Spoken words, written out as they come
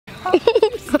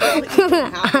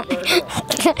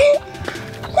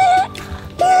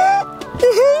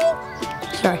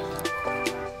Sorry.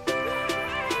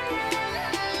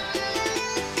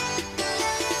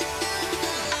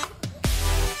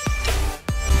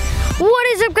 What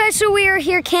is up, guys? So we are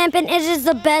here camping. It is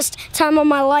the best time of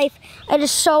my life. It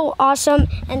is so awesome.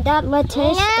 And that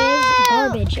lettuce is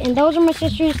garbage. And those are my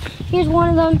sisters. Here's one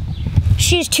of them.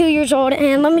 She's 2 years old.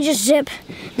 And let me just zip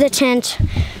the tent.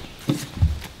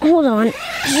 Hold on.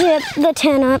 Zip the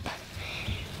tent up.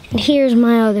 And here's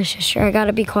my other sister. I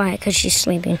gotta be quiet because she's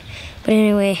sleeping. But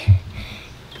anyway,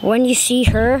 when you see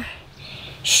her,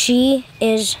 she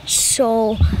is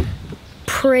so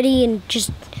pretty and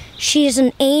just... She is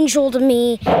an angel to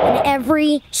me, and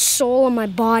every soul in my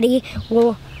body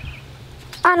will,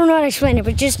 I don't know how to explain it,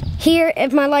 but just here,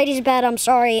 if my light is bad, I'm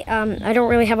sorry. I don't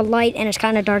really have a light, and it's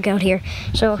kind of dark out here.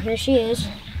 So here she is.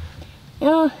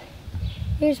 Oh,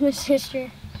 here's my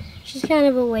sister. She's kind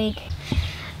of awake.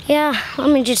 Yeah, let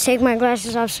me just take my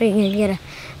glasses off so you can get a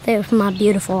thing of my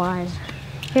beautiful eyes.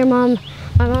 Here, Mom.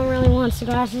 My mom really wants the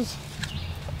glasses.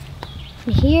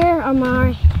 And here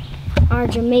are our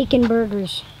Jamaican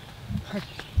burgers.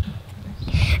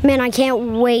 Man, I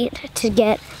can't wait to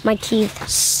get my teeth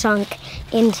sunk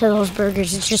into those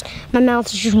burgers. It's just, my mouth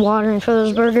is just watering for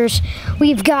those burgers.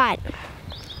 We've got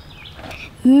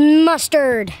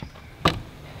mustard,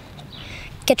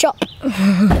 ketchup,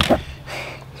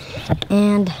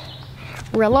 and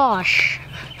relish.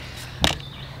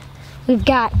 We've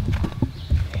got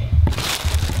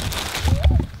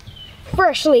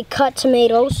freshly cut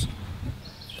tomatoes,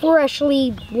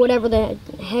 freshly whatever the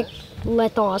heck,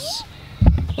 lettuce,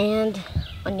 and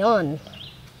onion.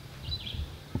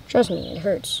 Trust me, it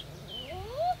hurts.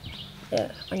 Yeah,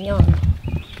 onion.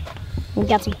 We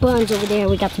got some buns over there.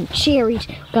 We got some cherries.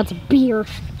 We got some beer.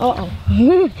 Uh-oh.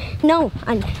 No,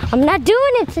 I'm not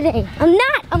doing it today.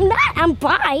 I'm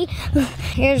bye.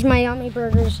 Here's my yummy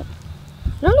burgers. I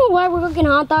don't know why we're cooking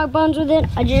hot dog buns with it.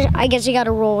 I guess you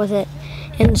gotta roll with it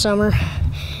in the summer.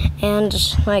 And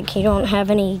like you don't have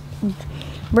any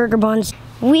burger buns.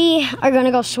 We are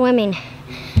gonna go swimming.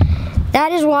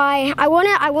 That is why I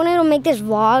wanted to make this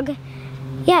vlog.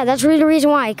 Yeah, that's really the reason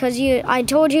why. Cause I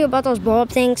told you about those blow up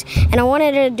things, and I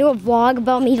wanted to do a vlog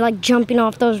about me like jumping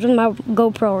off those with my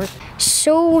GoPro.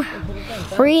 So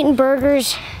we're eating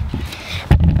burgers.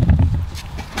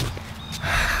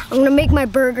 I'm gonna make my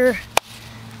burger.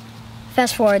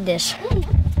 Fast forward this.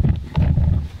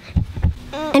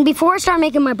 And before I start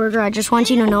making my burger, I just want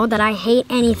you to know that I hate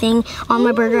anything on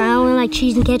my burger. I only like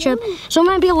cheese and ketchup. So it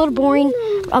might be a little boring,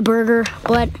 a burger,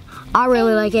 but I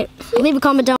really like it. Leave a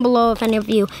comment down below if any of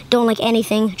you don't like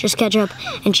anything, just ketchup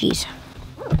and cheese.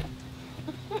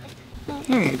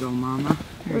 There you go, Mama.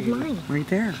 Where's mine? Right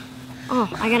there. Oh,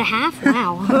 I got a half?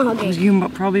 Wow. Okay. You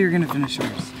probably are going to finish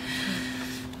yours.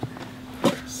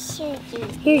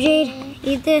 Here, Jade,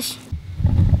 eat this.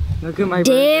 Look at my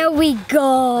burger. There we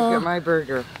go. Look at my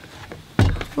burger.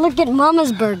 Look at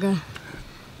Mama's burger.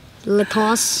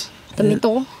 Lettuce,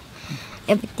 tomato,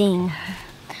 everything.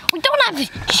 We don't have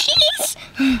cheese.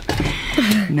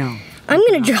 No. I'm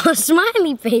gonna draw a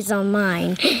smiley face on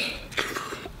mine.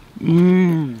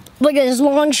 Look at this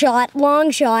long shot,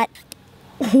 long shot.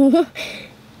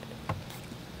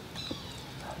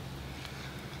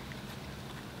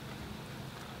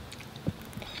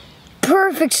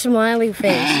 Perfect smiley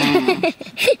face.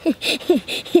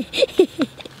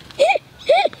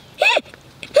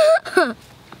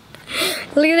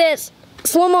 Look at this.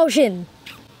 Slow motion.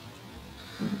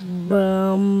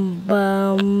 Bum,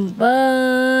 bum,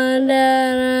 bum,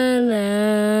 da, da, da,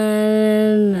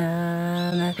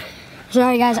 da.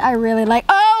 Sorry guys, I really like,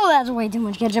 oh, that's way too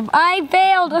much ketchup. I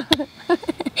failed.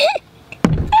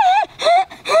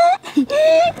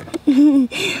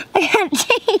 I gotta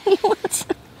change what's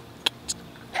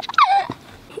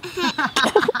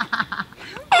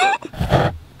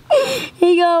here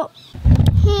you go.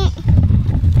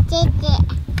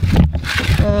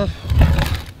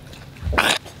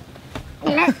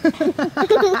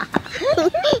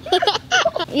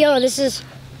 Yo, it's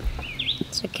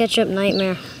a ketchup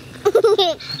nightmare.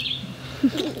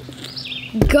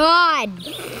 God.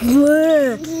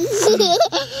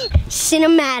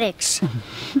 Cinematics.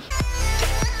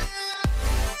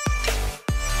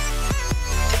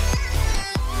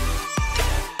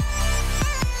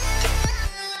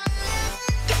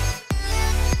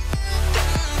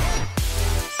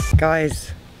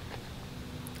 Guys,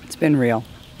 it's been real.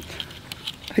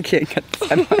 I can't get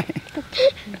this out of my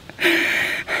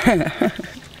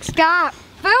Stop.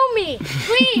 Film me,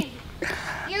 please.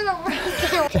 You're the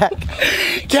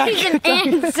right Jack, He's an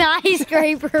ant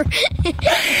skyscraper.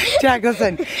 Jack,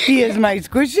 listen. He is my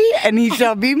squishy, and he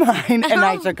shall be mine, and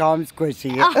I shall call him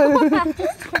Squishy.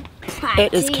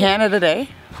 It is Canada Day,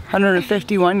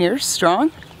 151 years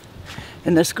strong,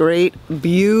 in this great,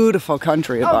 beautiful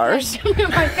country of ours.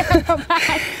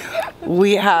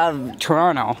 We have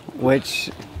Toronto,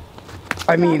 which,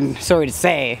 I mean, sorry to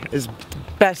say, is the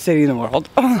best city in the world.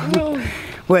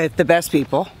 With the best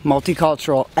people,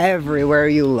 multicultural everywhere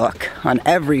you look, on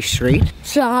every street.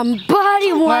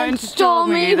 Somebody once told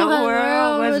me the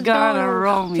world was gonna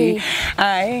roll me.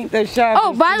 I ain't the sharpest.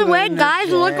 Oh, by the way, guys,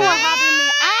 look what happened to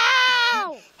me.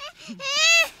 Ow!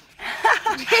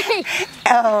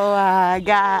 Oh, I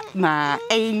got my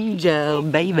angel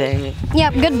baby.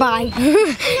 Yep, goodbye. End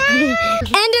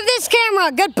of this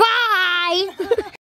camera, goodbye!